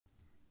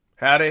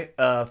Howdy.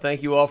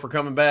 Thank you all for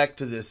coming back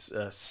to this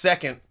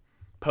second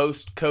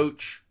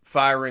post-coach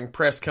firing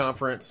press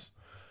conference,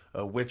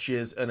 which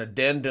is an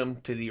addendum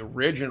to the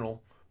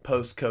original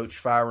post-coach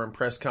firing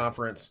press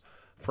conference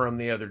from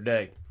the other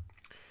day.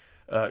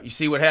 You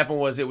see, what happened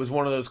was it was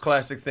one of those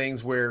classic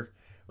things where,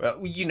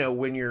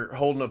 when you're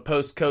holding a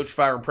post-coach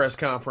firing press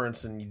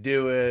conference and you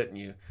do it and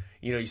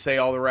you say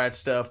all the right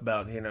stuff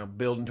about,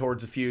 building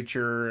towards the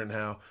future and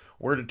how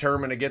we're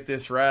determined to get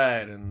this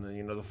right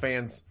and,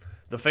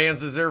 the fans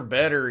deserve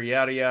better,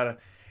 yada, yada.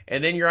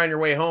 And then you're on your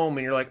way home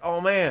and you're like,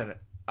 oh man,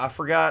 I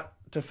forgot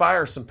to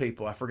fire some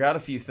people. I forgot a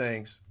few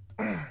things.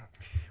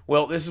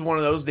 Well, this is one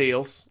of those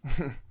deals.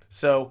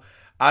 So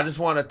I just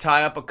want to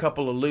tie up a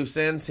couple of loose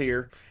ends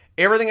here.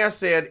 Everything I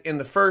said in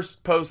the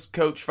first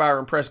post-coach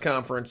firing press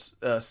conference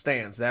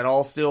stands. That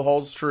all still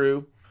holds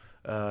true.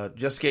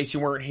 Just in case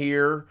you weren't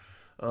here,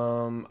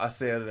 I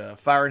said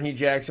firing Hugh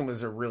Jackson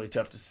was a really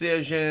tough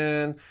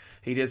decision.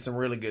 He did some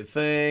really good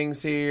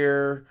things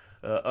here.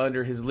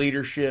 Under his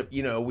leadership,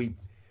 we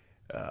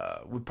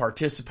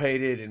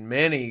participated in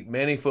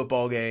many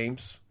football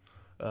games,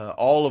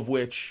 all of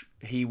which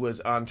he was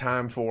on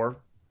time for,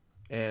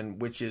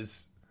 and which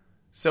is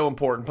so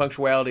important.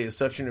 Punctuality is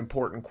such an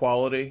important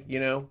quality,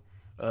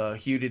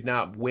 Hugh did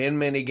not win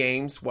many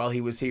games while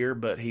he was here,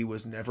 but he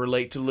was never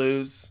late to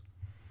lose.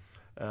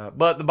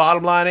 But the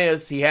bottom line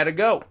is he had to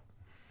go.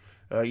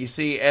 You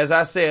see, as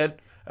I said,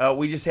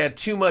 we just had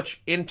too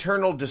much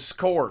internal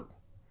discord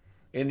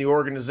in the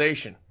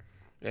organization.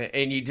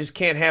 And you just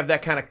can't have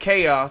that kind of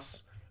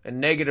chaos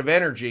and negative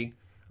energy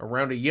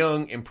around a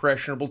young,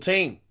 impressionable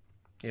team,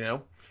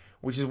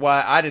 which is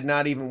why I did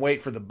not even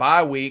wait for the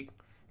bye week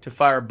to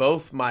fire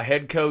both my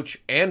head coach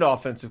and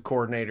offensive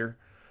coordinator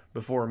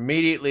before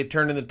immediately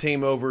turning the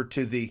team over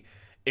to the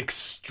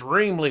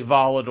extremely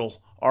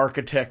volatile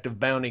architect of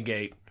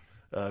Bountygate,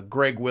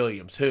 Greg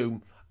Williams,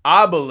 who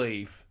I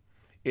believe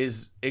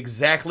is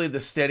exactly the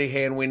steady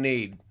hand we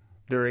need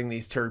during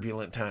these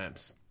turbulent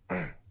times.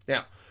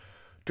 Now,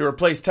 to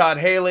replace Todd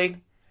Haley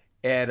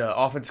at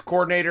offensive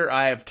coordinator,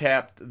 I have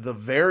tapped the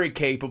very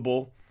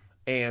capable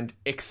and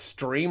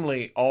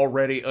extremely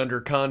already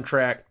under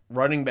contract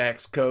running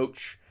backs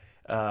coach,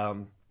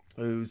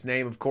 whose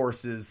name, of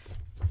course, is...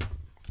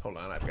 Hold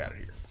on, I've got it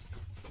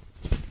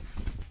here.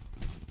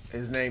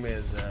 His name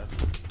is...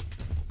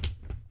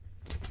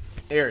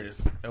 There it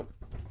is. Oh,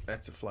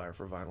 that's a flyer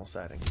for vinyl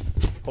siding.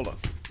 Hold on.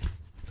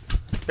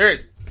 There it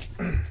is.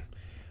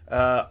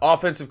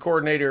 Offensive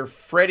coordinator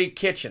Freddie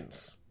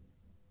Kitchens.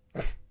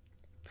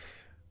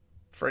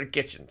 Freddie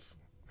Kitchens.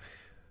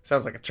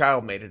 Sounds like a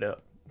child made it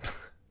up.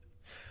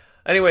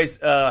 Anyways,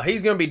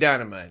 he's going to be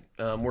dynamite.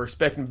 We're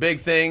expecting big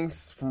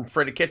things from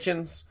Freddie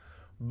Kitchens.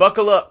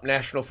 Buckle up,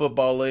 National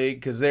Football League,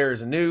 because there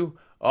is a new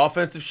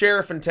offensive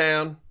sheriff in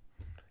town,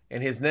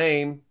 and his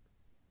name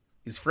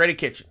is Freddie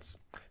Kitchens.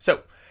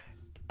 So,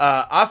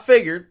 I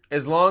figured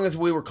as long as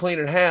we were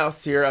cleaning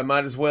house here, I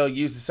might as well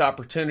use this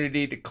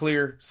opportunity to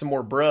clear some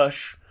more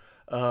brush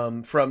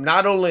from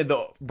not only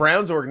the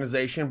Browns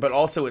organization, but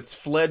also its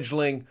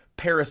fledgling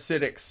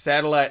parasitic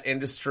satellite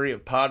industry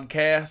of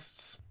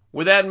podcasts.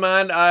 With that in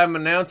mind, I am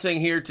announcing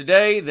here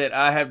today that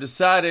I have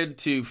decided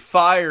to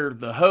fire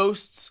the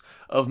hosts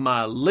of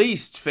my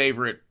least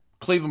favorite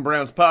Cleveland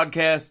Browns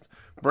podcast,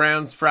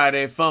 Browns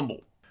Friday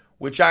Fumble,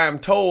 which I am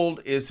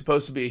told is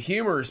supposed to be a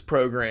humorous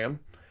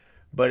program,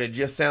 but it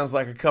just sounds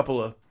like a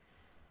couple of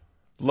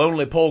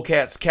lonely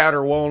polecats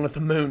caterwauling at the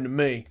moon to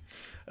me.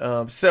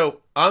 So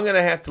I'm going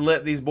to have to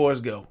let these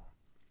boys go.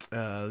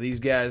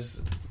 These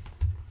guys...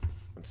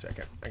 One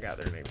second. I got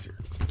their names here.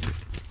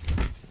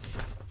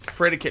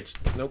 Freddie Kitchen.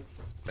 Nope.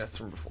 That's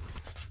from before.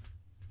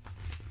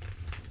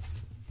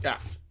 Yeah.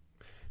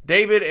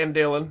 David and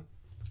Dylan.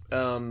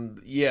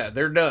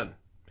 They're done.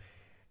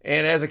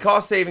 And as a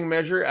cost-saving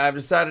measure, I've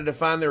decided to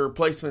find their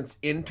replacements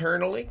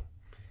internally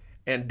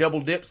and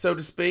double dip, so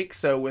to speak.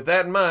 So with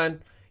that in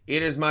mind,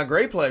 it is my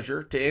great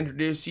pleasure to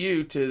introduce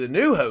you to the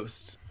new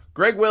hosts,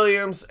 Greg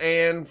Williams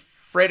and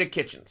Freddie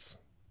Kitchens.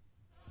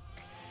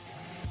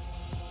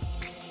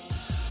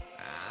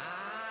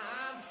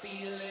 I'm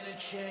feeling a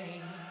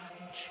change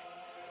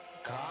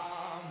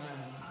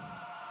coming.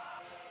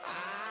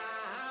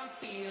 I'm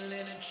feeling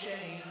a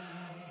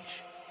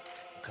change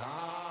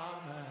coming.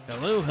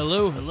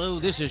 Hello.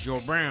 This is your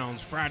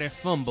Browns Friday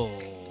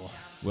Fumble.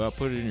 Well,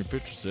 put it in your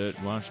picture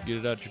set. Why don't you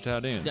get it out your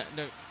tight end?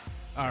 No.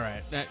 All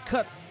right. Now,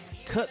 cut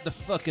the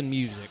fucking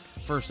music,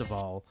 first of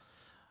all.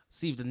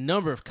 Received a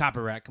number of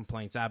copyright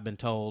complaints, I've been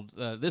told.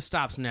 This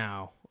stops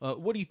now.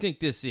 What do you think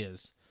this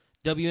is?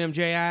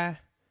 WMJI?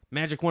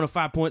 Magic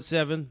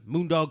 105.7?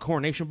 Moondog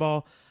Coronation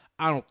Ball?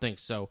 I don't think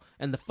so.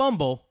 And the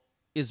fumble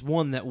is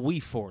one that we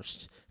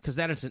forced, because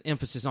that is an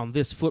emphasis on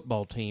this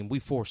football team. We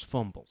force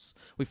fumbles.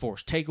 We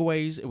force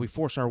takeaways, and we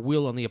force our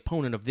will on the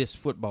opponent of this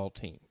football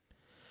team.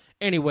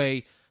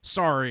 Anyway,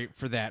 sorry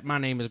for that. My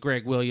name is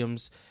Greg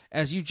Williams.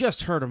 As you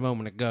just heard a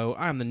moment ago,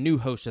 I'm the new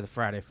host of the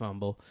Friday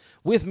Fumble.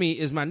 With me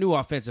is my new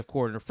offensive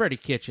coordinator, Freddie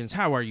Kitchens.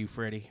 How are you,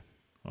 Freddie?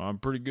 I'm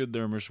pretty good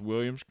there, Mr.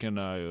 Williams. Can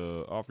I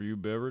offer you a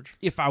beverage?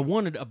 If I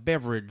wanted a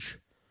beverage,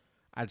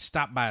 I'd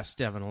stop by a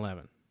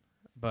 7-Eleven.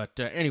 But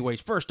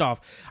anyways, first off,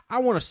 I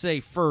want to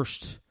say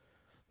first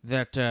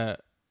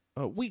that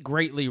we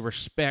greatly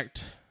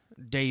respect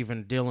Dave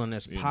and Dylan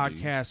as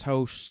podcast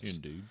hosts.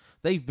 Indeed.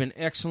 They've been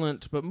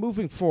excellent, but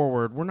moving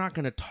forward, we're not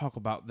going to talk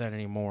about that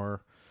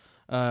anymore.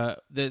 We're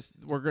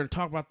going to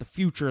talk about the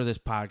future of this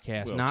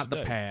podcast, not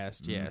the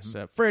past. Mm-hmm. Yes.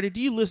 Freddie, do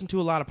you listen to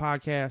a lot of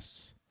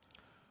podcasts?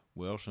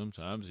 Well,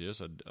 sometimes,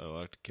 yes. I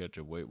like to catch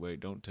a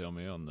Wait, Don't Tell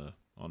Me on the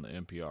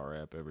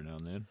NPR app every now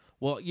and then.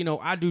 Well,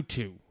 I do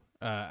too.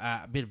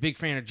 I've been a big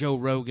fan of Joe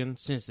Rogan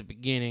since the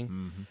beginning.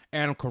 Mm-hmm.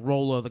 Adam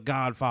Carolla, The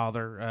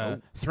Godfather,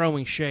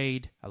 Throwing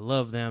Shade. I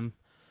love them.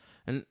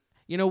 And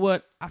you know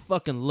what? I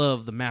fucking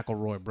love the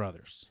McElroy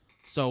brothers.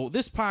 So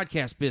this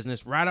podcast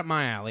business, right up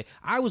my alley.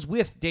 I was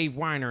with Dave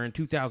Weiner in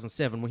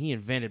 2007 when he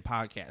invented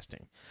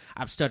podcasting.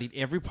 I've studied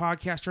every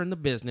podcaster in the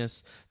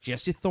business,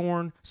 Jesse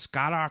Thorne,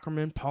 Scott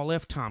Ackerman, Paul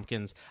F.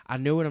 Tompkins. I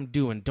know what I'm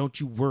doing. Don't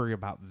you worry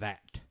about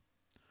that.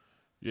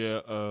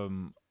 Yeah,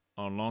 on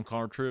long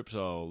car trips,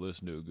 I'll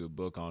listen to a good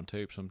book on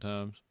tape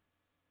sometimes.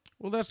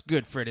 Well, that's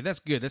good, Freddie.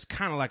 That's good. That's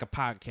kind of like a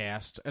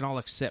podcast, and I'll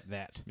accept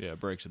that. Yeah, it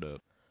breaks it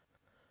up.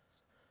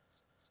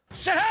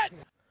 Shut!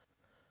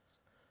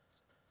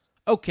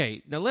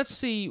 Okay, now let's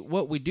see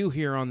what we do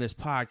here on this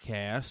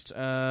podcast.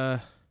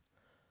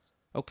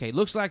 Okay,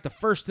 looks like the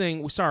first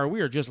thing... Sorry,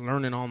 we are just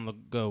learning on the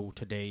go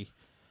today.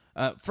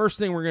 First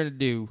thing we're going to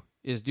do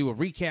is do a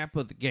recap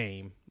of the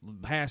game,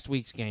 past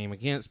week's game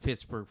against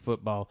Pittsburgh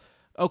football.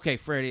 Okay,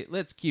 Freddie,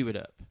 let's cue it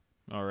up.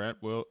 All right.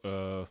 Well,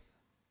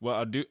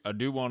 I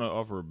do want to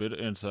offer a bit of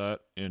insight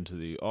into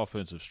the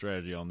offensive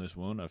strategy on this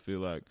one. I feel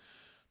like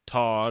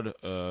Todd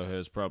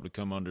has probably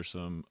come under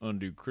some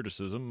undue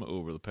criticism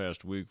over the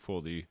past week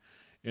for the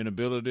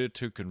inability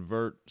to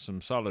convert some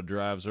solid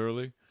drives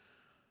early.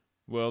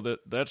 Well,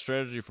 that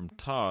strategy from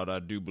Todd, I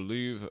do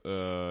believe,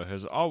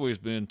 has always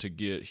been to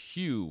get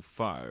Hugh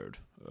fired.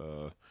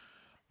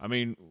 I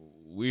mean,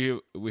 we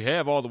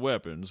have all the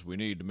weapons. We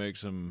need to make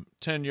some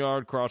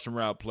 10-yard crossing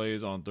route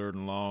plays on 3rd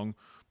and long.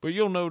 But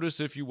you'll notice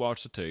if you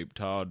watch the tape,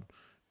 Todd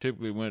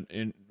typically went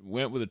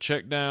with a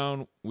check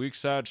down, weak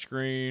side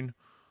screen,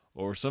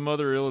 or some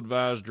other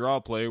ill-advised draw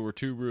play where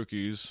two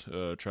rookies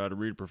try to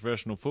read a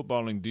professional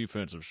footballing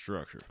defensive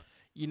structure.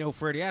 You know,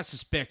 Freddie, I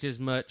suspect as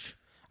much.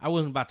 I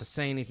wasn't about to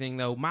say anything,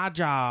 though. My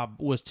job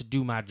was to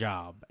do my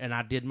job, and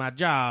I did my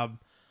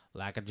job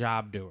like a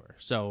job doer.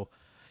 So,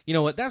 you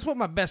know what? That's what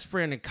my best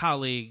friend and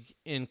colleague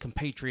and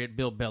compatriot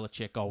Bill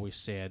Belichick always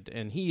said,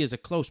 and he is a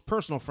close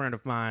personal friend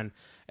of mine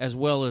as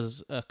well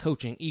as a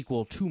coaching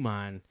equal to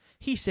mine.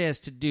 He says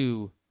to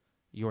do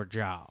your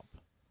job.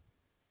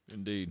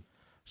 Indeed.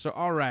 So,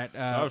 all right.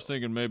 I was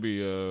thinking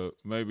maybe why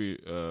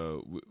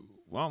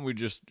don't we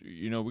just,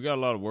 we got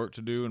a lot of work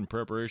to do in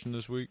preparation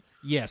this week.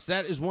 Yes,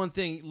 that is one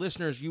thing,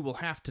 listeners, you will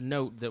have to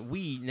note that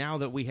now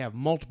that we have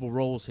multiple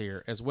roles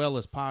here, as well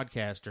as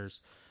podcasters,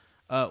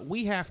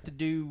 we have to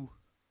do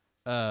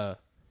our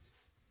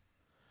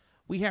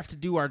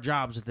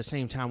jobs at the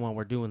same time while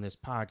we're doing this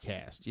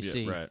podcast, you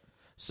see. Right.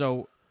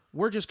 So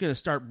we're just going to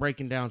start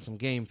breaking down some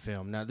game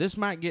film. Now, this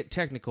might get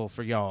technical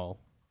for y'all,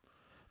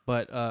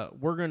 but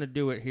we're going to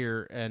do it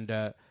here.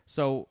 And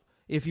so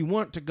if you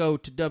want to go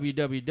to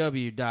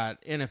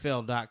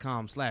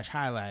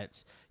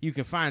www.nfl.com/highlights, you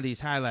can find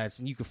these highlights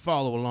and you can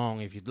follow along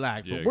if you'd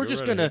like. Yeah, but we're go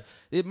just right going to, ahead.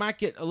 it might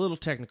get a little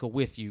technical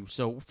with you.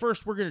 So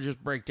first, we're going to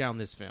just break down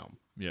this film.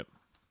 Yep.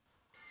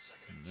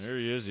 And there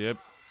he is, yep.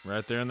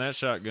 Right there in that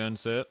shotgun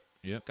set.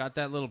 Yep. Got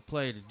that little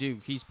play to Duke.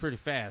 He's pretty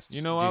fast. I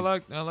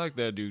Duke. like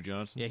that Duke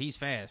Johnson. Yeah, he's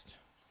fast.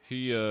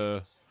 He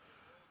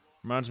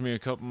reminds me of a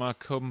couple of my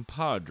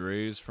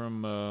compadres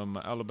from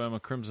my Alabama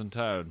Crimson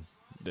Tide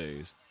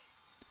days.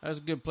 That was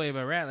a good play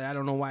by Ratley. I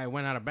don't know why he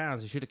went out of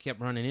bounds. He should have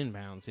kept running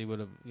inbounds. He would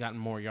have gotten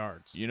more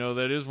yards.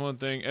 That is one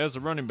thing. As a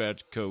running back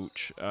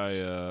coach,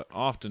 I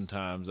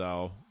oftentimes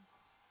I'll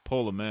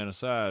pull a man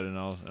aside and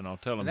I'll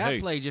tell him, That hey,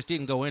 play just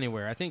didn't go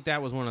anywhere. I think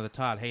that was one of the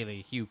Todd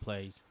Haley Hugh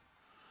plays.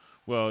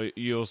 well,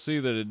 you'll see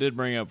that it did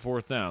bring up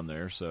 4th down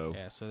there. So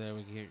Yeah, so there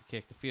we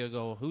kick the field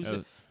goal.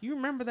 You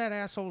remember that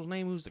asshole's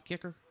name who's the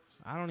kicker?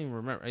 I don't even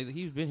remember.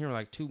 He's been here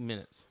like 2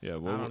 minutes. Yeah,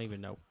 well, I don't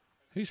even know.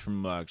 he's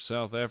from like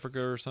South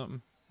Africa or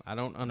something. I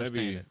don't understand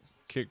Maybe it.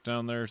 kicked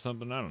down there or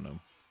something. I don't know.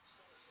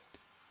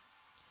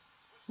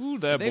 Ooh,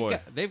 that boy.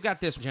 They've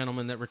got this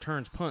gentleman that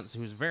returns punts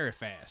who's very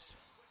fast.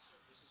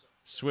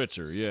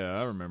 Switzer, yeah,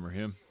 I remember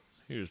him.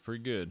 He was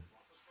pretty good.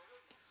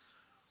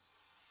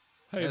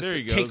 Hey, That's there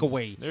you go. Take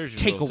away. There's your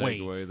Take little away.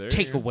 takeaway there.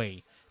 Take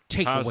away.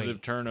 Take Positive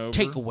away. turnover.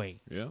 Take away.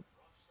 Yep.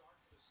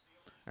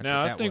 That's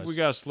Now, what I that think was. we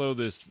got to slow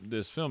this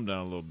film down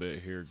a little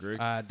bit here, Greg.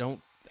 I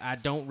don't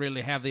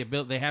really have the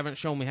ability. They haven't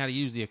shown me how to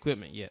use the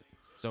equipment yet.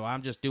 So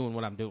I'm just doing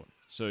what I'm doing.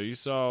 So you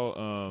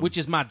saw... Which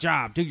is my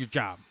job. Do your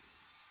job.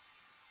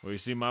 well, you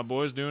see my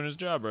boy's doing his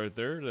job right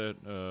there,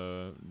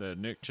 that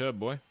Nick Chubb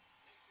boy.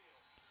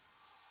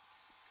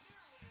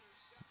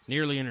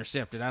 Nearly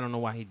intercepted. I don't know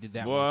why he did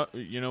that one. Well,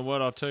 you know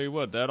what? I'll tell you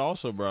what. That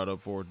also brought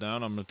up 4th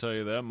down. I'm going to tell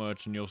you that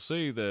much, and you'll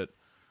see that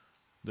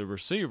the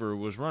receiver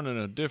was running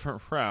a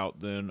different route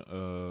than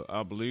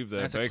I believe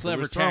that Baker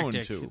was throwing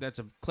to. That's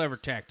a clever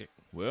tactic.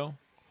 Well,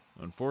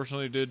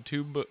 unfortunately, did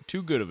too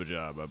good of a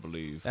job, I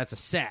believe. That's a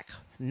sack,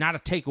 not a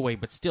takeaway,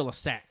 but still a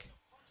sack.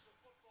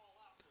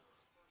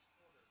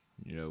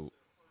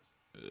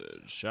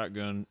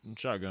 Shotgun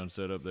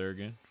set up there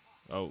again.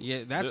 Oh,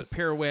 yeah, that's a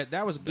pirouette.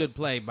 That was a good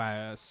play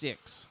by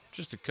 6.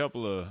 Just a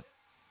couple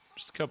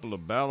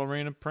of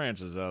ballerina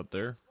prances out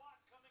there,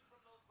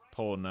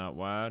 pulling out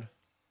wide.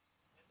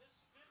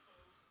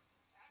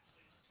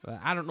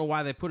 I don't know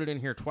why they put it in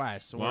here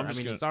twice. So Well,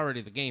 it's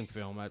already the game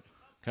film.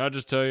 Can I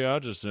just tell you, I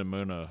just am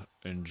going to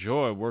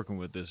enjoy working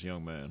with this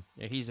young man.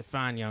 Yeah, he's a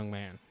fine young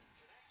man.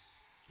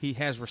 He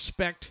has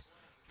respect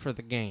for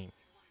the game.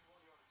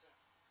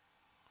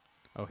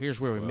 Oh, here's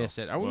where we miss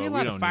it. Are we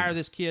allowed to fire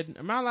this kid?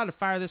 Am I allowed to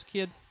fire this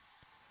kid?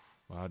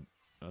 Well,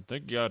 I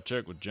think you got to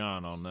check with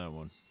John on that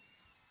one.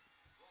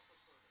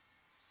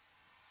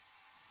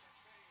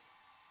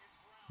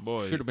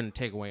 Boy, should have been a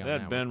takeaway on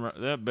that one.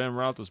 That Ben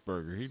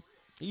Roethlisberger,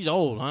 he's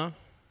old, huh?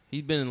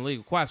 He's been in the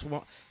league quite so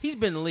long. He's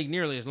been in the league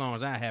nearly as long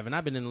as I have, and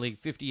I've been in the league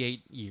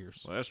 58 years.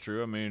 Well, that's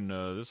true. I mean,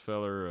 this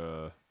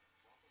feller,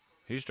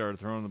 he started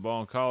throwing the ball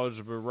in college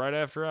right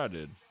after I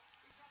did.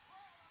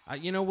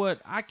 You know what?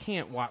 I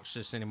can't watch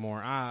this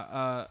anymore.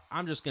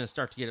 I'm just going to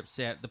start to get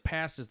upset. The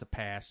past is the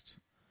past.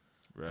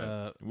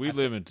 Right. We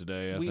live in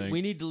today, I think.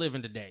 We need to live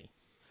in today.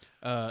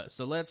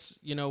 So let's,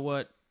 you know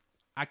what?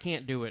 I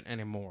can't do it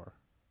anymore.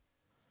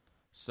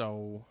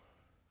 So.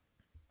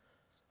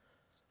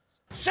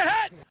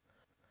 Shut!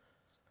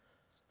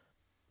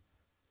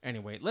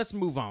 Anyway, let's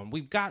move on.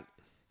 We've got,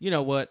 you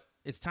know what?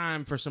 It's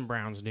time for some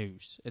Browns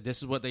news. This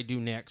is what they do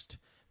next.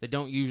 They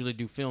don't usually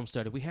do film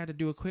study. We had to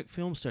do a quick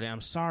film study.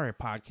 I'm sorry,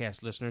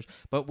 podcast listeners,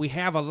 but we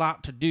have a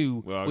lot to do,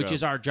 which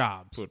is our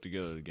job. Put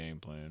together the game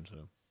plan. So,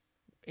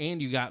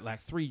 and you got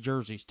like 3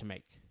 jerseys to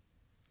make.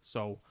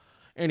 So,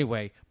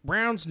 anyway,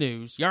 Browns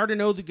news. You already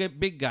know the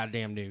big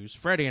goddamn news.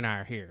 Freddie and I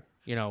are here.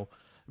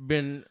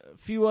 Been a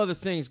few other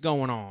things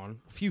going on.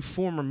 A few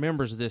former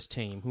members of this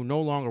team who no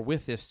longer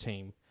with this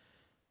team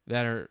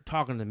that are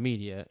talking to the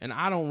media, and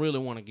I don't really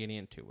want to get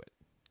into it.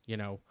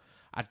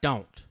 I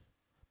don't.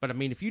 But, I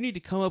mean, if you need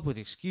to come up with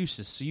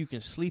excuses so you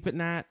can sleep at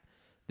night,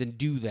 then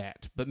do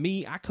that. But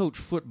me, I coach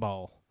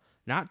football,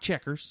 not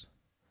checkers,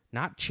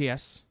 not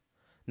chess,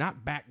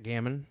 not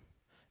backgammon,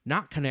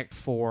 not Connect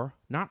Four,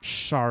 not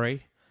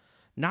Sorry,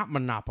 not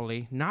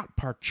Monopoly, not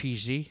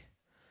Parcheesi,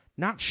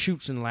 not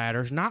Chutes and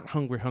Ladders, not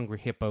Hungry Hungry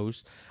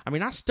Hippos. I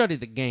mean, I study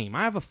the game.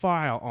 I have a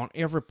file on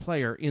every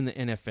player in the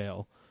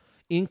NFL,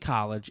 in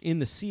college, in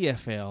the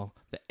CFL,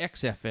 the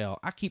XFL.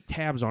 I keep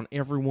tabs on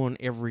everyone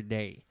every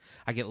day.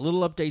 I get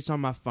little updates on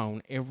my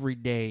phone every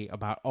day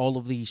about all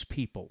of these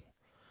people.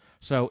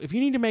 So if you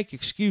need to make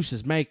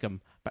excuses, make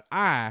them. But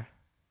I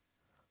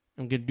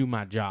am going to do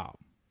my job.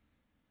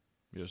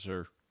 Yes,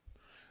 sir.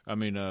 I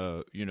mean,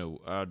 I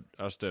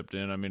stepped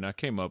in. I mean, I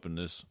came up in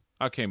this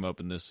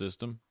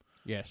system.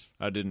 Yes.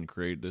 I didn't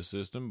create this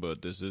system,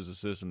 but this is a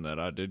system that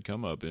I did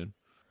come up in.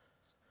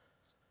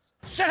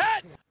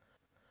 Shut!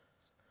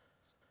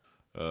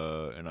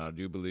 And I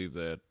do believe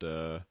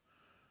that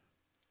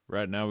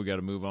right now we got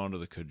to move on to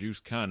the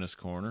Cajuice Kindness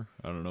Corner.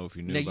 I don't know if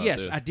you knew about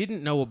yes, that. I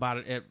didn't know about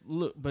it.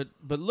 But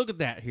look at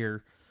that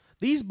here.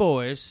 These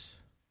boys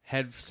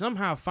had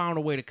somehow found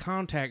a way to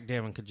contact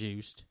Devin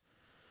Cajuice.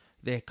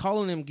 They're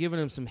calling him, giving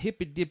him some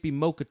hippy-dippy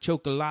mocha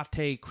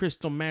chocolate,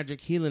 crystal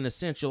magic healing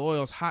essential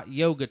oils, hot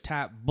yoga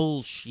type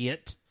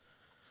bullshit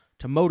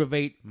to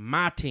motivate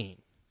my team.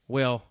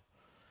 Well,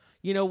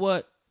 you know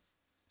what?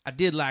 I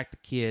did like the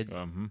kid.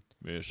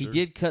 Yes, he sir.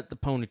 did cut the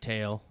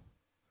ponytail.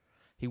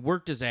 He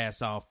worked his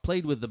ass off,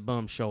 played with the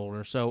bum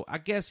shoulder. So I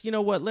guess, you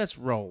know what? Let's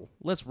roll.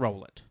 Let's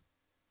roll it.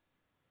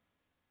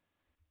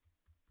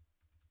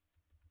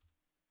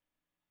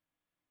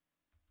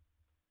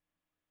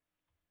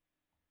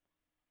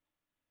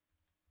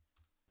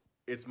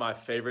 It's my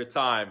favorite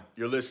time.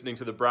 You're listening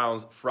to the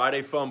Browns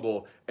Friday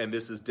Fumble, and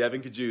this is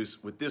Devin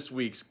Cajuice with this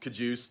week's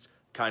Cajuice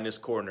Kindness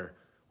Corner.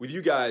 With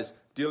you guys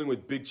dealing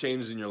with big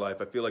changes in your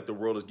life, I feel like the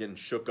world is getting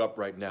shook up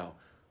right now.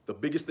 The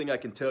biggest thing I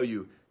can tell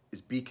you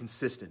is be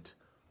consistent.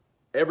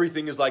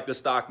 Everything is like the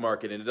stock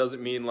market, and it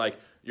doesn't mean like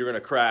you're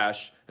going to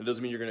crash, and it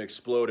doesn't mean you're going to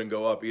explode and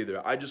go up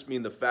either. I just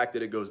mean the fact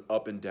that it goes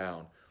up and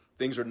down.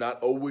 Things are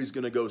not always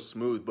going to go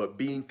smooth, but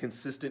being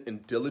consistent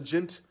and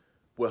diligent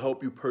will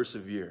help you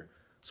persevere.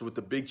 So with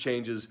the big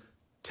changes,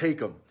 take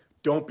them.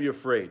 Don't be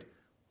afraid.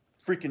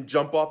 Freaking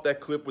jump off that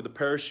cliff with a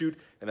parachute,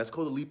 and that's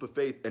called a leap of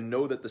faith, and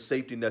know that the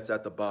safety net's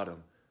at the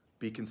bottom.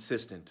 Be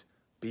consistent,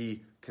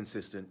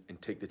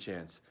 and take the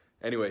chance.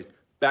 Anyways,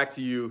 back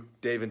to you,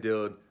 Dave and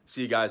Dylan.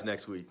 See you guys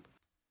next week.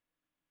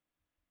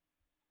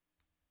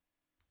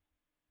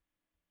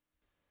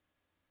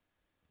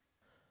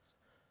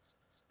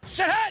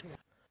 Shut!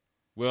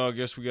 Well, I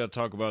guess we got to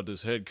talk about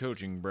this head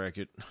coaching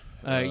bracket.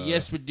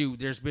 Yes, we do.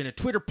 There's been a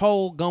Twitter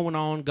poll going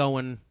on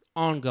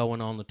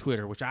the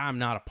Twitter, which I'm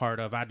not a part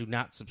of. I do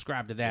not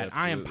subscribe to that.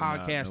 I am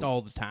podcast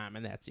all the time,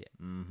 and that's it.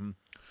 Mm-hmm.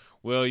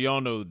 Well,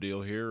 y'all know the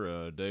deal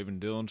here. Dave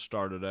and Dylan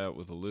started out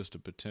with a list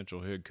of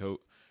potential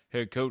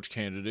head coach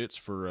candidates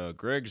for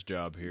Greg's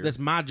job here. That's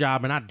my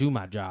job, and I do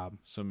my job.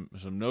 Some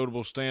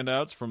notable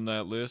standouts from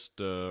that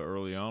list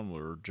early on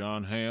were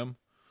John Hamm,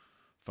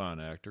 fine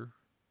actor.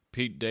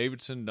 Pete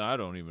Davidson, I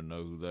don't even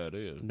know who that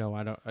is. No,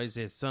 I don't. Is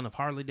it son of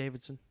Harley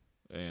Davidson?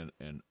 And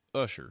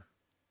Usher.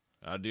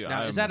 I do.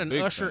 Now, is that an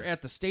Usher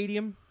at the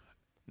stadium?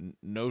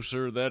 No,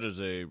 sir. That is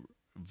a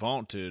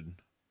vaunted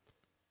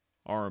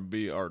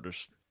R&B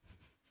artist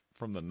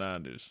from the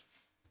 90s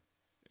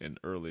and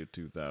early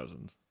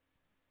 2000s.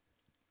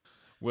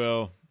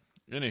 Well,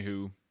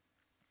 anywho,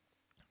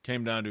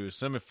 came down to a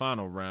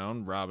semifinal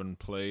round robin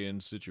play-in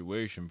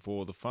situation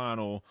for the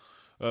final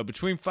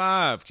between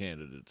 5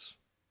 candidates.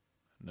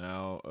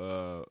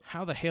 Now,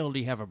 how the hell do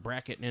you have a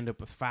bracket and end up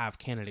with 5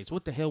 candidates?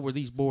 What the hell were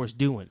these boys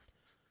doing?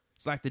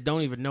 It's like they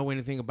don't even know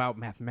anything about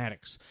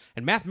mathematics.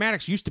 And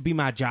mathematics used to be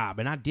my job,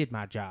 and I did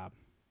my job.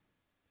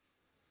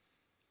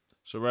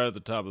 So right at the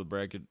top of the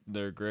bracket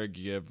there, Greg,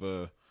 you have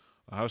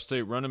Ohio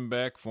State running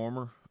back,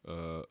 former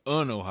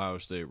un-Ohio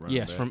State running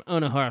back. Yes, from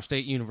un-Ohio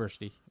State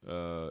University.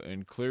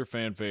 And clear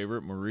fan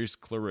favorite, Maurice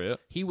Claret.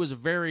 He was a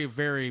very,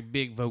 very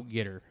big vote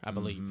getter, I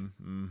believe.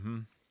 Mm-hmm.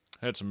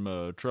 Had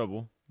some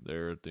trouble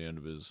there at the end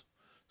of his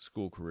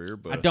school career.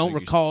 But I don't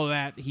recall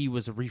that. He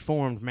was a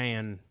reformed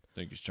man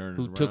think he's turning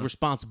who around. took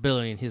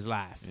responsibility in his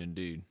life.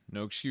 Indeed.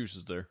 No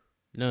excuses there.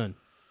 None.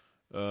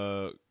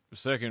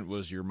 Second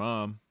was your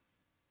mom.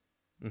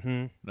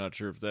 Mm-hmm. Not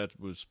sure if that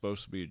was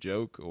supposed to be a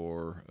joke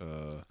or...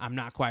 I'm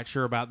not quite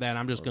sure about that.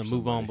 I'm just going to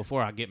move on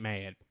before I get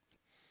mad.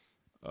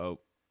 Oh,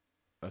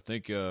 I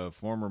think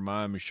former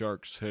Miami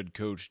Sharks head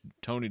coach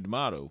Tony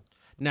D'Amato.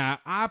 Now,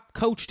 I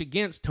coached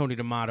against Tony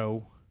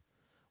D'Amato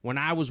when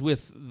I was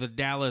with the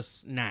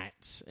Dallas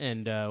Knights,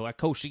 and I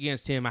coached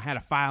against him. I had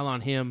a file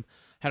on him,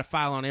 had a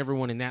file on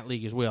everyone in that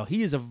league as well.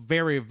 He is a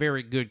very,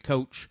 very good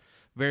coach,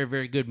 very,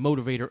 very good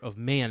motivator of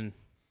men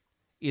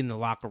in the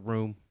locker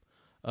room.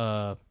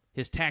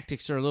 His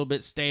tactics are a little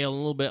bit stale, a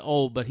little bit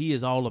old, but he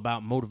is all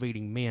about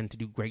motivating men to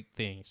do great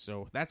things.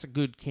 So that's a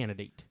good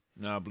candidate.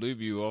 Now, I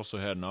believe you also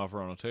had an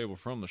offer on the table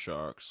from the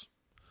Sharks.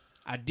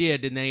 I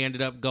did, and they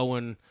ended up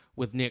going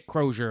with Nick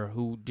Crozier,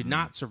 who did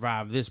not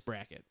survive this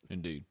bracket.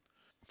 Indeed.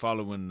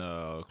 Following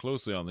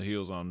closely on the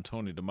heels on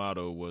Tony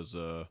D'Amato was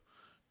Tywin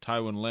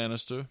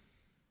Lannister.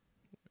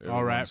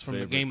 All right, from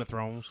the Game of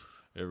Thrones.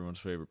 Everyone's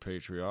favorite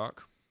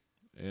patriarch.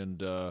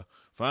 And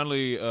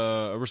finally,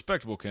 a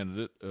respectable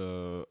candidate,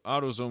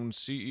 AutoZone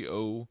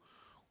CEO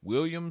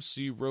William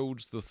C.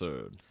 Rhodes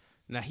III.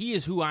 Now, he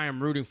is who I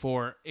am rooting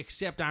for,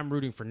 except I'm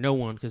rooting for no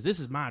one, because this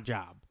is my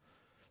job.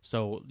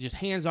 So just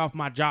hands off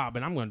my job,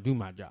 and I'm going to do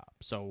my job.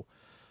 So,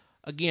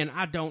 again,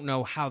 I don't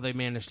know how they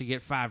managed to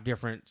get 5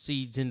 different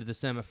seeds into the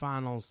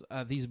semifinals.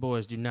 These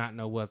boys do not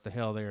know what the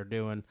hell they are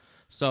doing.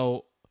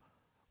 So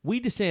we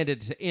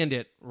decided to end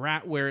it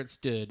right where it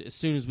stood as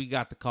soon as we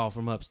got the call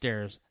from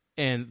upstairs.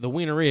 And the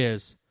winner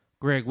is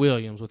Greg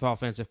Williams with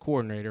offensive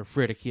coordinator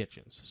Freddie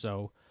Kitchens.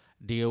 So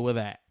deal with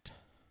that.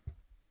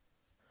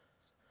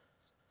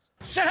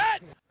 Shahad!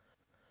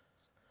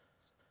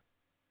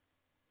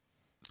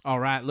 All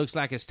right, looks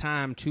like it's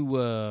time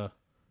to...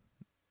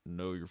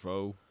 Know your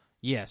foe.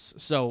 Yes,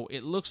 so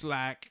it looks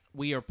like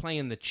we are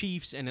playing the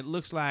Chiefs, and it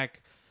looks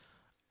like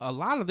a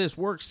lot of this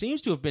work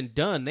seems to have been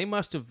done. They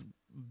must have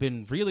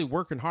been really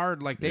working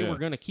hard like they were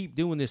going to keep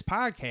doing this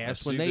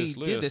podcast when they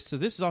did this. So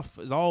this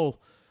is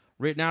all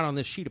written out on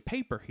this sheet of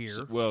paper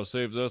here. Well, it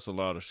saves us a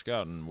lot of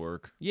scouting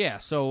work. Yeah,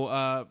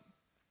 so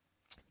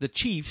the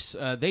Chiefs,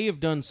 they have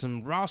done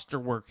some roster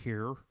work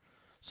here.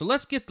 So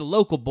let's get the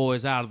local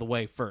boys out of the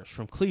way first.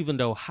 From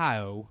Cleveland,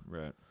 Ohio.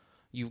 Right.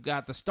 You've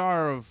got the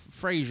star of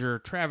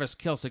Frasier, Travis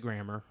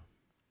Kelce.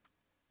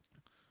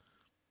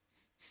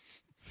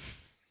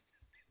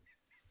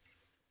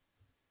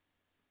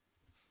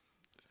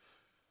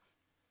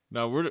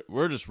 Now,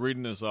 we're just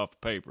reading this off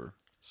paper.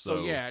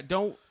 So yeah,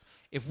 don't...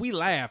 If we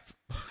laugh,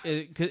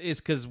 it's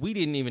because we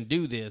didn't even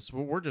do this.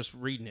 We're just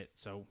reading it,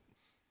 so...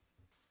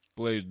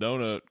 Glazed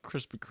donut,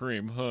 Krispy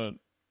Kreme, Hunt.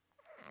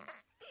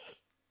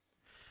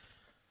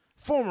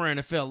 Former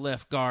NFL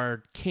left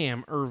guard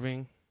Cam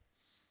Irving.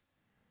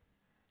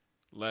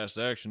 Last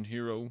Action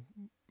Hero,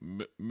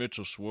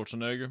 Mitchell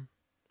Schwarzenegger.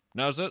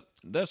 Now, is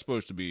that's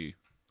supposed to be...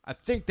 I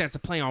think that's a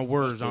play on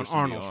words on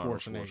Arnold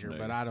Schwarzenegger,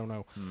 but I don't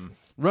know.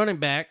 Running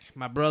back,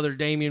 my brother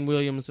Damian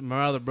Williams and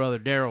my other brother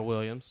Darrell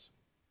Williams.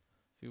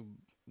 Few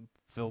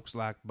folks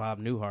like Bob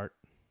Newhart.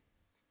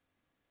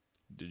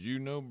 Did you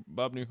know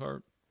Bob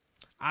Newhart?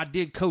 I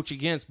did coach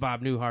against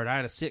Bob Newhart. I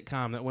had a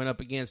sitcom that went up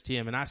against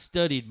him, and I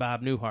studied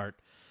Bob Newhart.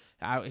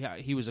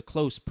 He was a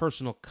close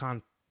personal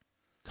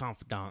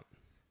confidant.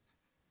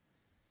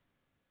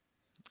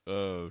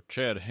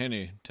 Chad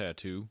Henne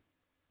tattoo.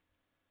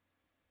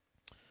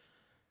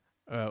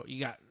 You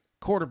got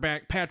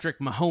quarterback Patrick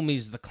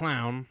Mahomes the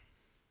Clown.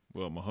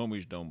 Well,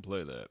 Mahomes don't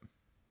play that.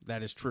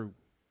 That is true.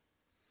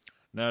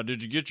 Now,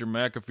 did you get your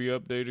McAfee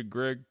updated,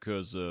 Greg?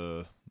 Because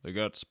they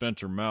got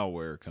Spencer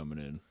malware coming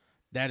in.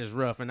 That is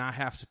rough, and I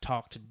have to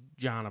talk to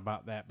John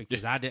about that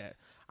because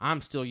I'm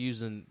still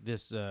using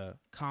this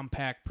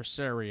compact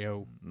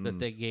Presario that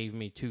they gave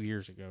me 2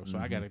 years ago, so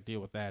I got to deal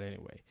with that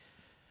anyway.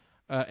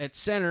 At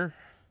center,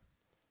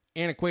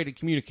 antiquated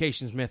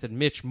communications method,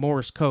 Mitch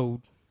Morse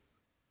code.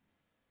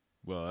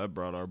 Well, that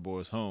brought our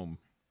boys home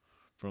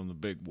from the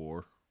big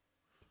war.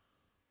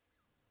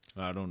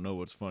 I don't know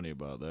what's funny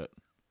about that.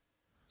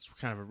 It's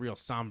kind of a real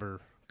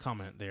somber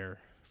comment there,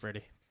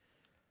 Freddie.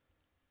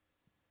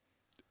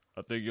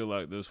 I think you'll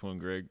like this one,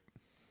 Greg.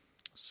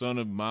 Son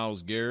of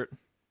Myles Garrett,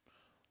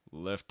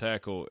 left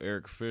tackle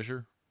Eric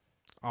Fisher.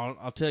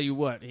 I'll tell you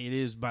what, it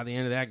is by the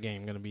end of that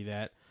game going to be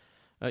that.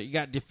 You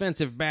got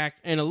defensive back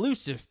and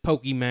elusive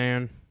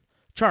Pokemon,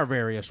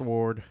 Charvarius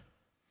Ward.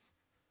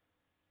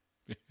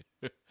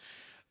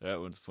 That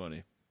one's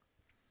funny.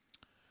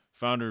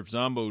 Founder of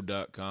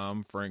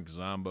Zombo.com, Frank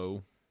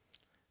Zombo.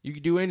 You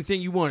can do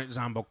anything you want at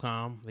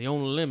Zombo.com. The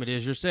only limit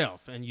is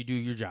yourself, and you do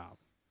your job.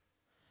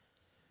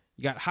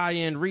 You got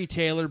high-end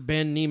retailer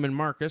Ben Neiman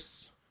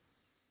Marcus.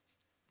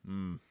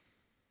 A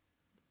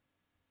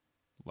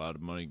lot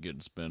of money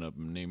getting spent up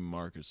in Neiman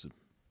Marcus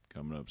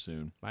coming up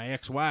soon. My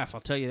ex-wife, I'll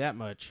tell you that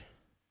much.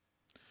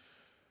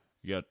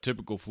 You got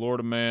typical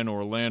Florida man,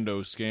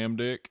 Orlando scam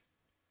dick.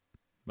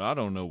 I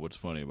don't know what's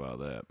funny about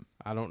that.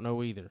 I don't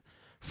know either.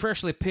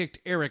 Freshly picked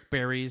Eric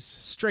berries,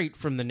 straight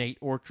from the Nate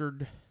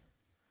orchard.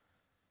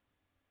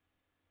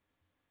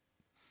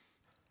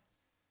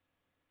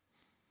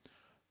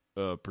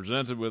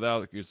 Presented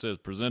without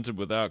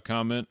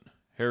comment,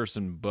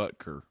 Harrison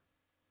Butker.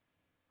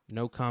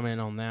 No comment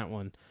on that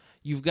one.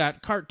 You've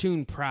got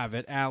cartoon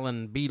private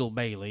Alan Beetle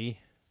Bailey.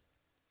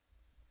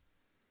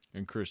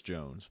 And Chris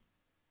Jones.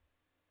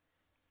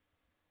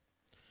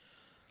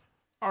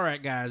 All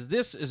right, guys,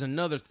 this is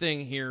another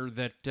thing here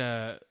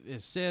that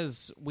it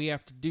says we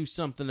have to do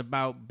something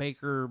about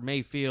Baker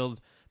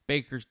Mayfield,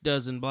 Baker's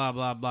dozen, blah,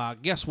 blah, blah.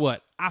 Guess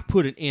what? I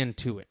put an end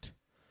to it.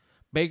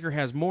 Baker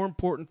has more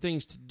important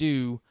things to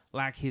do,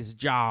 like his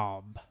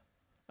job.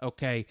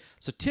 Okay,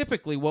 so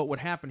typically what would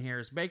happen here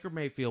is Baker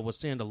Mayfield would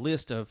send a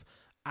list of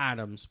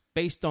items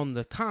based on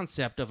the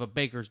concept of a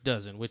baker's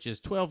dozen, which is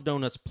 12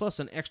 donuts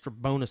plus an extra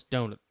bonus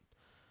donut.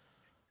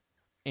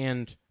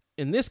 And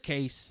in this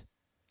case,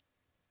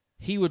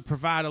 he would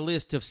provide a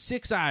list of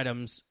 6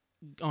 items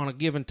on a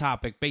given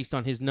topic based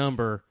on his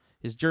number,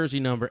 his jersey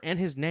number, and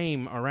his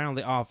name around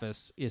the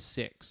office is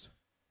 6.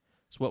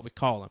 That's what we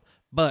call him.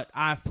 But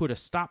I've put a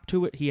stop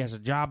to it. He has a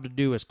job to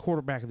do as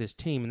quarterback of this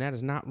team, and that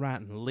is not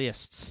writing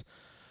lists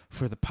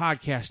for the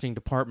podcasting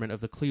department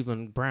of the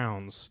Cleveland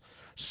Browns.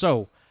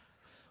 So,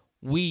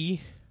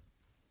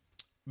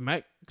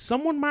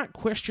 someone might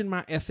question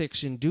my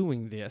ethics in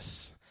doing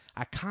this.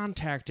 I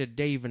contacted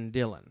Dave and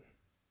Dylan,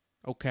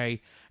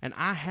 okay, and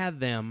I had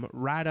them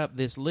write up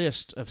this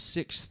list of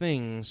 6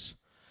 things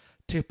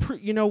to,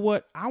 you know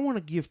what, I want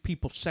to give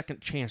people second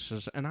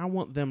chances, and I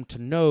want them to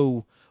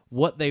know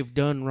what they've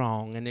done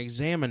wrong and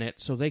examine it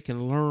so they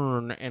can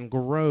learn and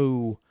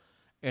grow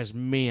as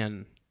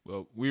men.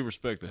 Well, we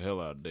respect the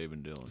hell out of Dave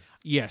and Dylan.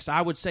 Yes,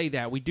 I would say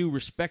that. We do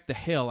respect the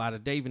hell out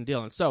of Dave and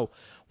Dylan. So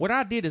what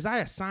I did is I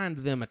assigned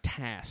them a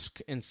task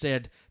and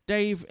said,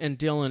 Dave and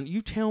Dylan,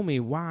 you tell me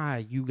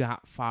why you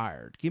got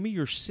fired. Give me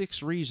your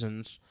 6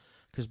 reasons,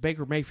 because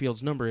Baker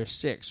Mayfield's number is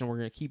 6, and we're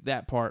going to keep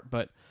that part.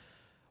 But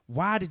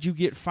why did you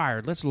get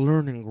fired? Let's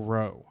learn and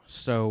grow.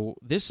 So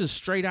this is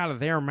straight out of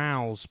their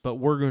mouths, but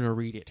we're going to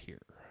read it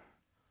here.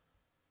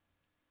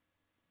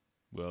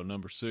 Well,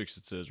 number 6,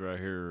 it says right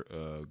here,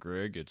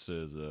 Greg, it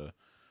says,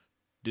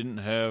 didn't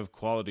have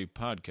quality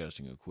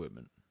podcasting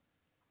equipment.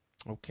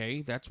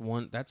 Okay, that's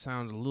one. That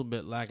sounds a little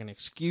bit like an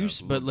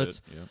excuse, but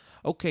let's...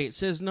 Okay, it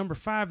says number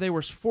 5, they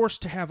were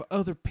forced to have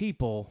other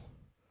people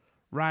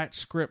write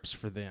scripts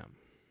for them.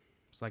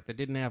 It's like they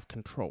didn't have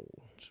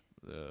control.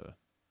 Getting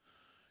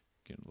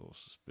a little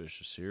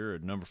suspicious here.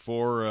 Number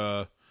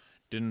 4,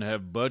 didn't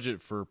have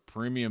budget for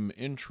premium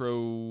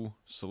intro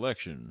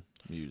selection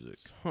music.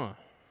 Huh.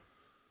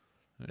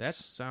 That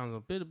sounds a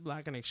bit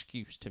like an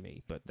excuse to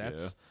me, but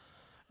that's...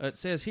 Yeah. It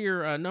says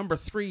here, number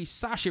 3,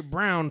 Sacha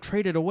Brown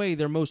traded away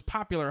their most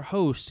popular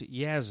host,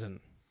 Yazin.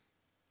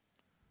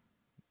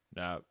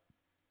 Now,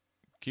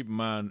 keep in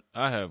mind,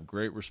 I have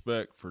great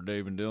respect for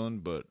Dave and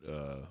Dylan, but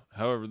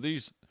however,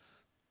 these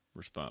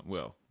respond...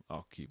 Well,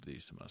 I'll keep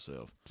these to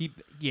myself.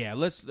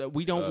 Let's...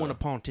 we don't want to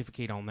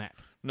pontificate on that.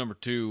 Number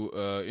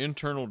 2,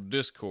 internal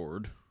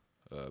discord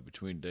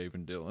between Dave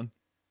and Dylan.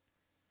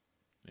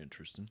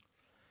 Interesting.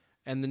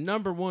 And the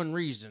number 1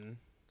 reason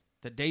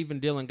that Dave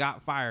and Dylan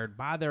got fired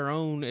by their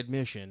own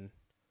admission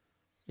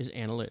is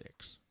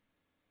analytics.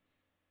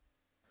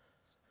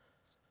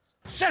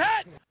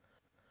 Shit!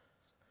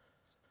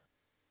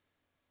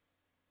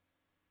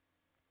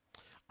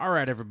 All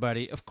right,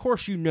 everybody. Of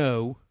course you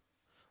know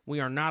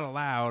we are not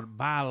allowed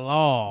by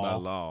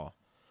law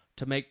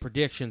to make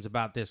predictions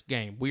about this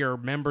game. We are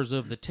members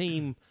of the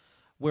team.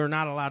 We're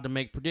not allowed to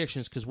make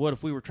predictions because what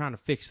if we were trying to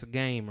fix the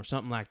game or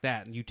something like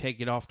that and you take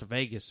it off to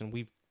Vegas and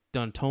we've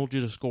done told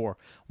you to score?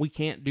 We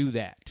can't do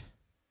that.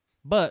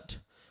 But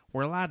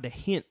we're allowed to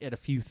hint at a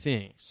few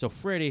things. So,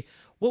 Freddie,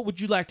 what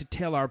would you like to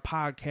tell our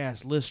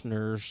podcast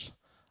listeners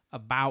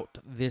about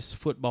this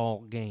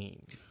football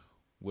game?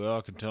 Well,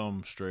 I can tell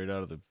them straight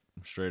out the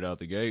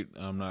gate.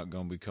 I'm not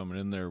going to be coming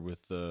in there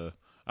with I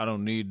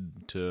don't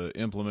need to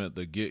implement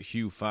the get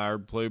Hugh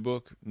fired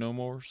playbook no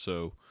more.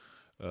 So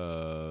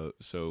a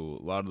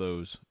lot of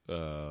those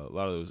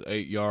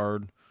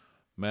 8-yard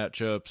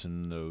matchups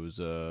and those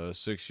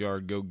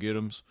 6-yard go get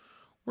 'ems,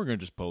 we're going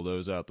to just pull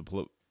those out the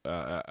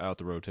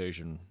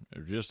rotation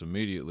just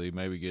immediately.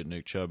 Maybe get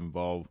Nick Chubb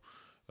involved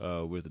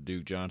with the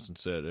Duke Johnson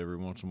set every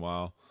once in a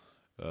while.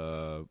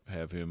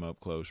 Have him up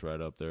close,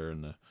 right up there,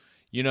 and I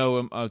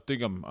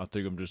think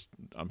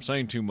I'm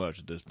saying too much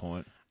at this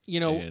point.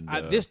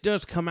 This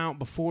does come out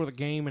before the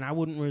game, and I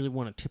wouldn't really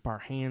want to tip our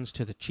hands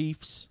to the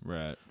Chiefs.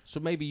 Right. So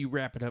maybe you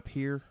wrap it up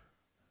here.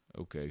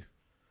 Okay.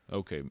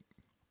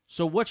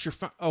 So what's your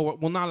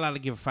we're not allowed to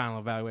give a final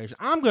evaluation.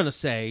 I'm going to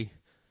say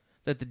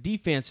that the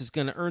defense is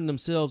going to earn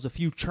themselves a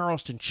few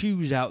Charleston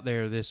chews out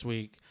there this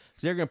week.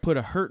 So they're going to put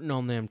a hurting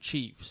on them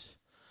Chiefs.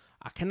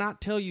 I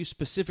cannot tell you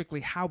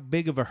specifically how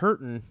big of a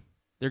hurting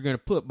they're going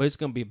to put, but it's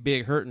going to be a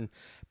big hurting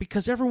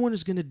because everyone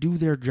is going to do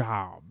their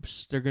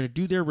jobs. They're going to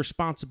do their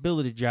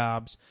responsibility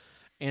jobs,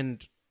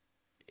 and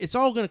it's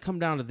all going to come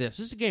down to this.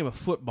 This is a game of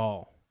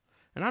football,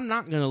 and I'm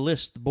not going to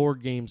list the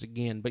board games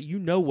again, but you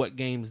know what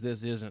games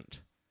this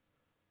isn't.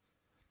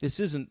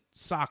 This isn't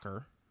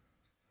soccer.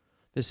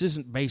 This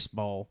isn't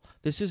baseball.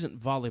 This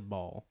isn't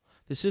volleyball.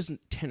 This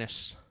isn't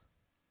tennis.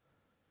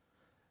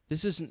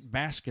 This isn't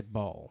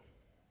basketball.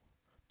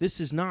 This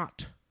is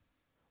not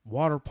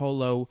water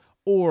polo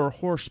or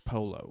horse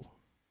polo.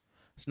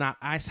 It's not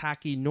ice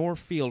hockey nor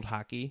field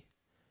hockey.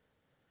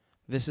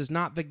 This is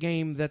not the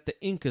game that the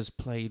Incas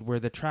played where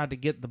they tried to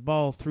get the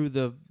ball through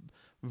the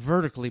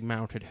vertically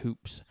mounted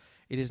hoops.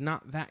 It is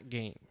not that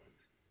game.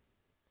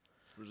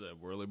 Was that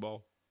whirly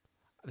ball?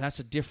 That's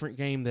a different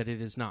game that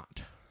it is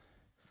not.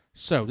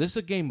 So, this is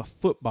a game of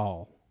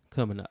football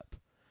coming up.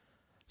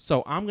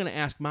 So, I'm going to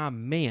ask my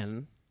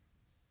men,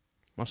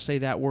 I'll say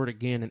that word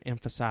again and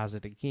emphasize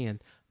it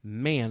again,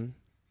 men,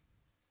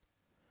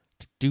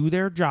 to do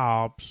their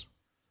jobs,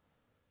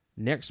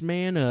 next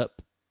man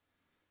up,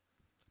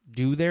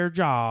 do their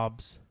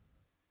jobs,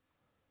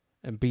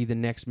 and be the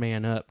next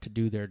man up to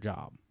do their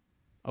job.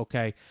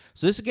 Okay?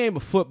 So, this is a game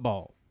of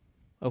football.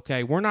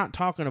 Okay? We're not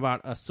talking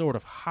about a sort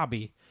of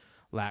hobby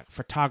like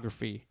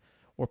photography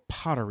or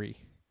pottery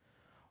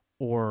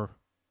or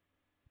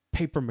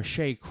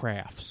papier-mâché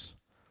crafts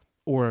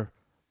or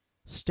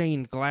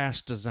stained glass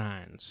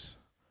designs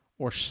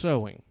or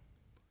sewing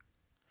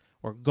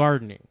or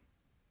gardening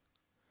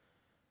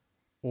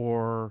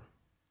or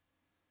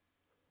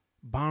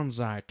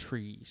bonsai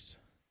trees.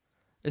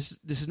 This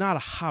is not a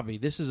hobby.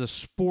 This is a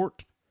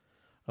sport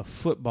of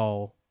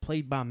football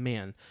played by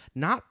men,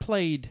 not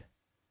played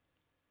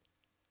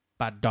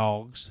by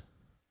dogs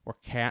or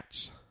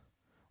cats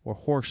or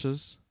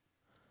horses,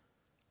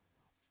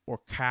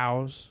 or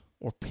cows,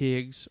 or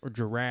pigs, or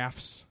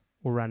giraffes,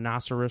 or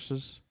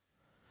rhinoceroses.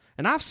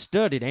 And I've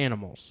studied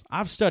animals.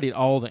 I've studied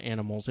all the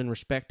animals in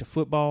respect to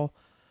football.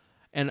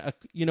 And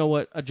you know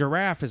what? A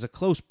giraffe is a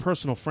close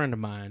personal friend of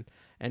mine.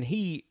 And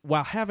he,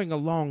 while having a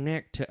long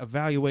neck to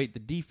evaluate the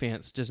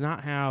defense, does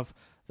not have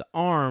the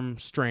arm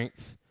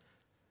strength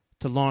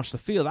to launch the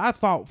field. I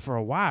thought for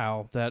a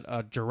while that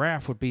a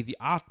giraffe would be the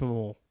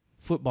optimal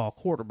football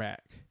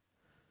quarterback.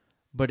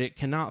 But it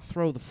cannot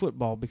throw the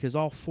football because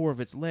all 4 of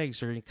its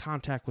legs are in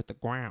contact with the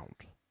ground.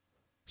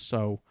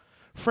 So,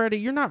 Freddie,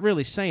 you're not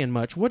really saying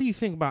much. What do you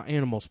think about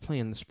animals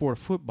playing the sport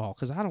of football?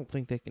 Because I don't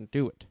think they can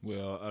do it.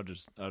 Well, I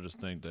just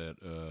think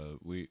that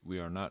we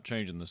are not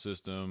changing the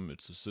system.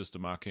 It's a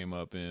system I came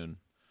up in.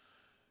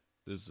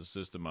 This is a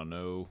system I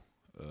know.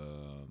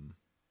 I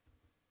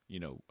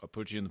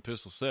put you in the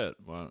pistol set.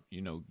 Well,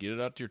 get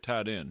it out to your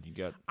tight end.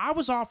 I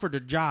was offered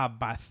a job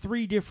by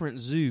 3 different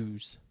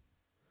zoos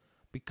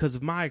because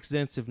of my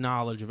extensive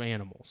knowledge of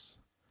animals.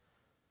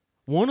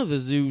 One of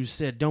the zoos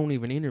said, don't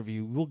even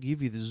interview. We'll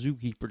give you the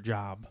zookeeper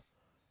job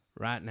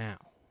right now.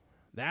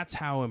 That's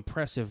how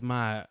impressive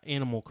my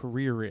animal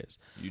career is.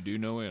 You do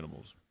know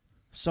animals.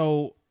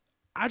 So,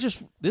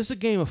 this is a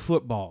game of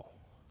football.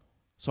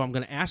 So I'm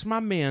going to ask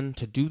my men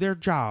to do their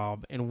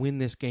job and win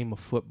this game of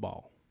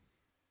football.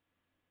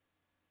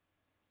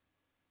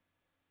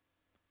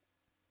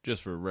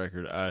 Just for a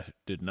record, I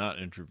did not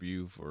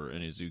interview for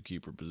any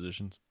zookeeper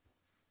positions.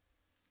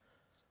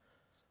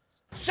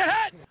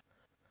 Shahad!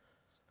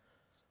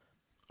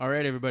 All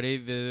right,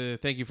 everybody.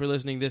 Thank you for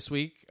listening this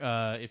week.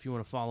 If you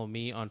want to follow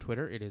me on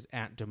Twitter, it is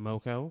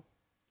 @Demoko.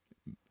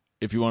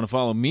 If you want to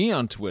follow me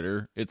on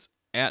Twitter, it's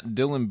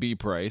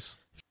 @DylanBPrice.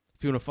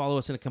 If you want to follow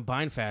us in a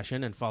combined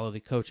fashion and follow the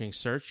coaching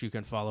search, you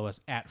can follow us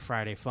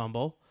 @Friday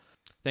Fumble.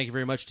 Thank you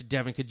very much to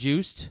Devin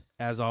Cajuste,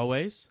 as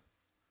always.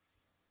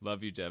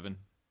 Love you, Devin.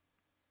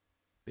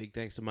 Big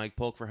thanks to Mike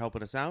Polk for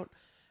helping us out.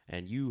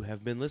 And you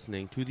have been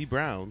listening to the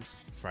Browns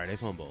Friday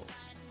Fumble.